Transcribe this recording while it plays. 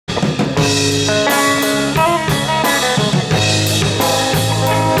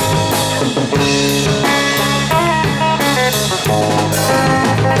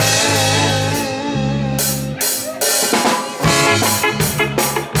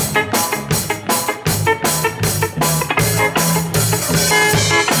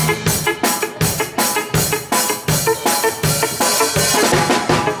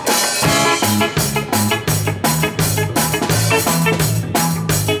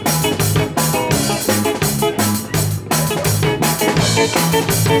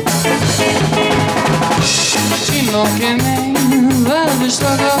lo que me va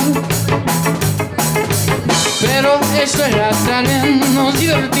deslogado. Pero eso era también, nos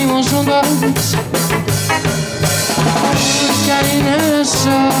divertimos juntos.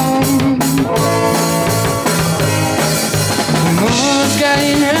 Cariñoso,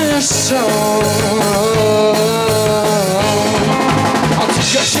 cariñoso. I'll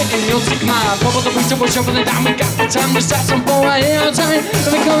take your shit and you'll take mine. Bubble the pizza, we'll jump in the dime. We got the time to start some boy right here on time.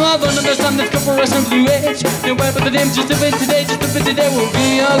 Let me come up another time, let's go for us on blue edge. No way but the name, just a bit today, just a bit today, we'll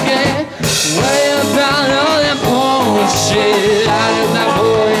be okay. Worry about all that bullshit out of that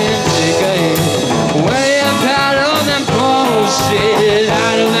boy and take a hit. Worry about all that bullshit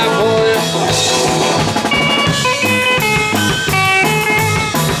out of that boy.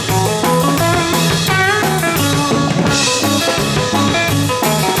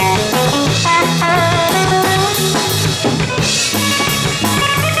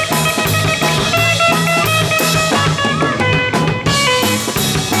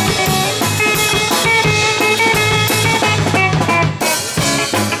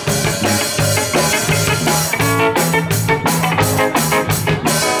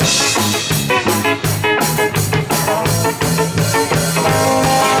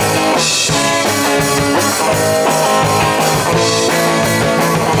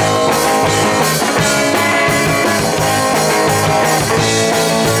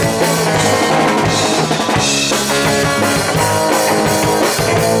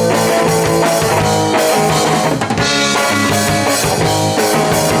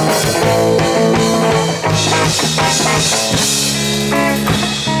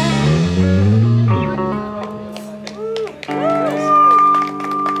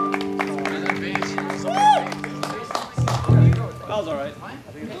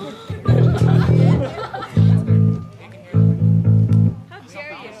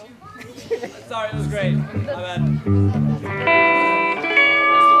 Sorry, it was great. My bad.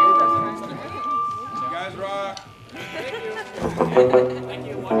 You guys rock. Thank you. Thank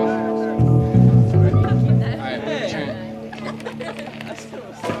you. Alright, hey. That's cool.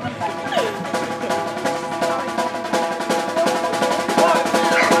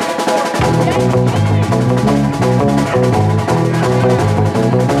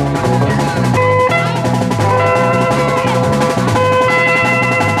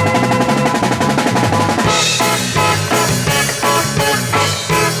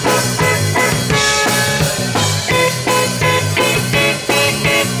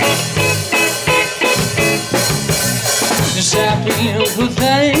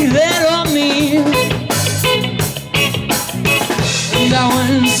 Pathetic little me. That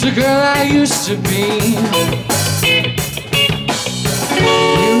was the girl I used to be.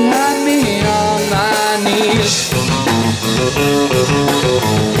 You had me on my knees.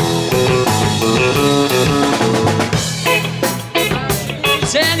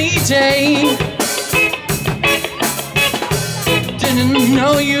 It's any day. Didn't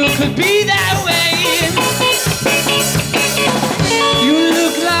know you could be that way. You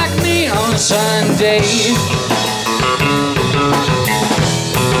look like me on Sunday.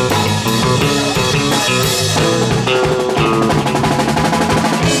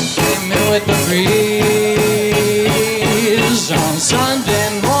 Came in with the breeze on Sunday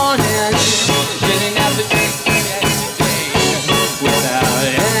morning. Didn't have to take me yesterday without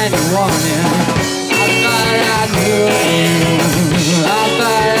any warning. I thought I knew you. I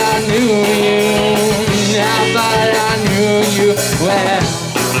thought I knew you. I thought I knew you well.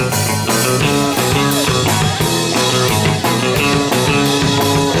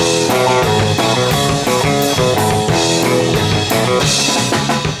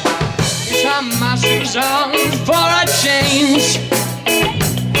 Tie my shoes on for a change.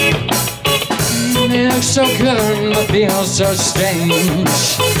 They look so good but feel so strange.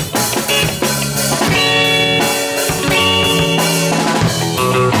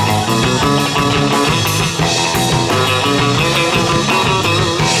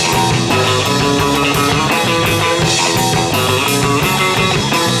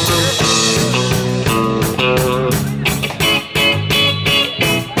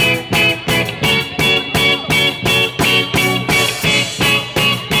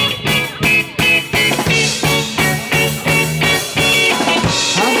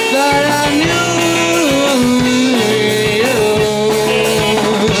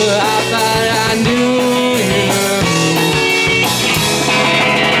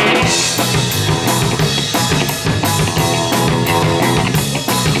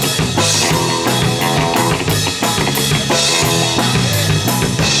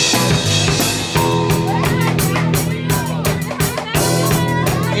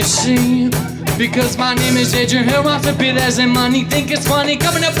 Because my name is Adrian, who wants to be there's and money. Think it's funny,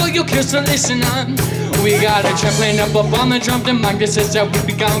 coming up for your kids, so listen on. We got a trap playing up on the drum, the mic that says that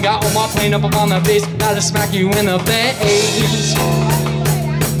we be gone. Got Omar playing up on the bass, gotta smack you in the face.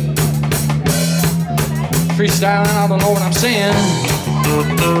 Freestyling, I don't know what I'm saying.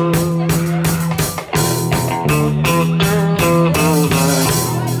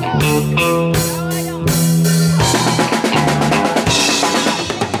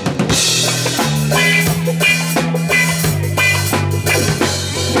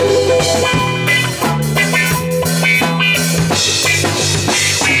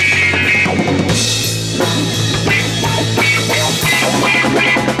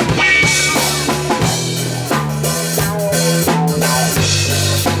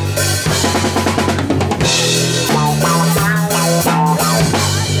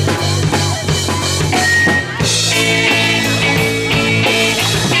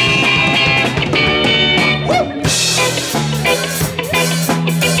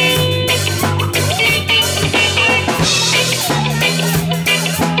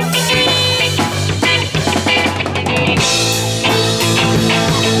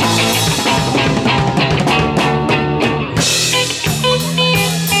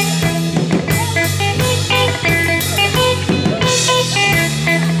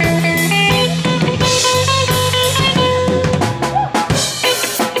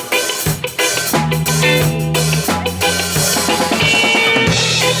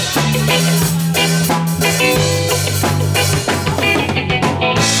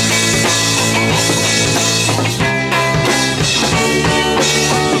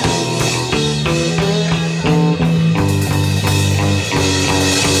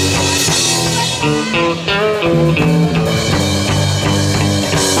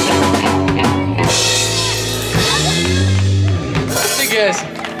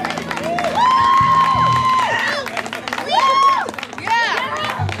 Guys.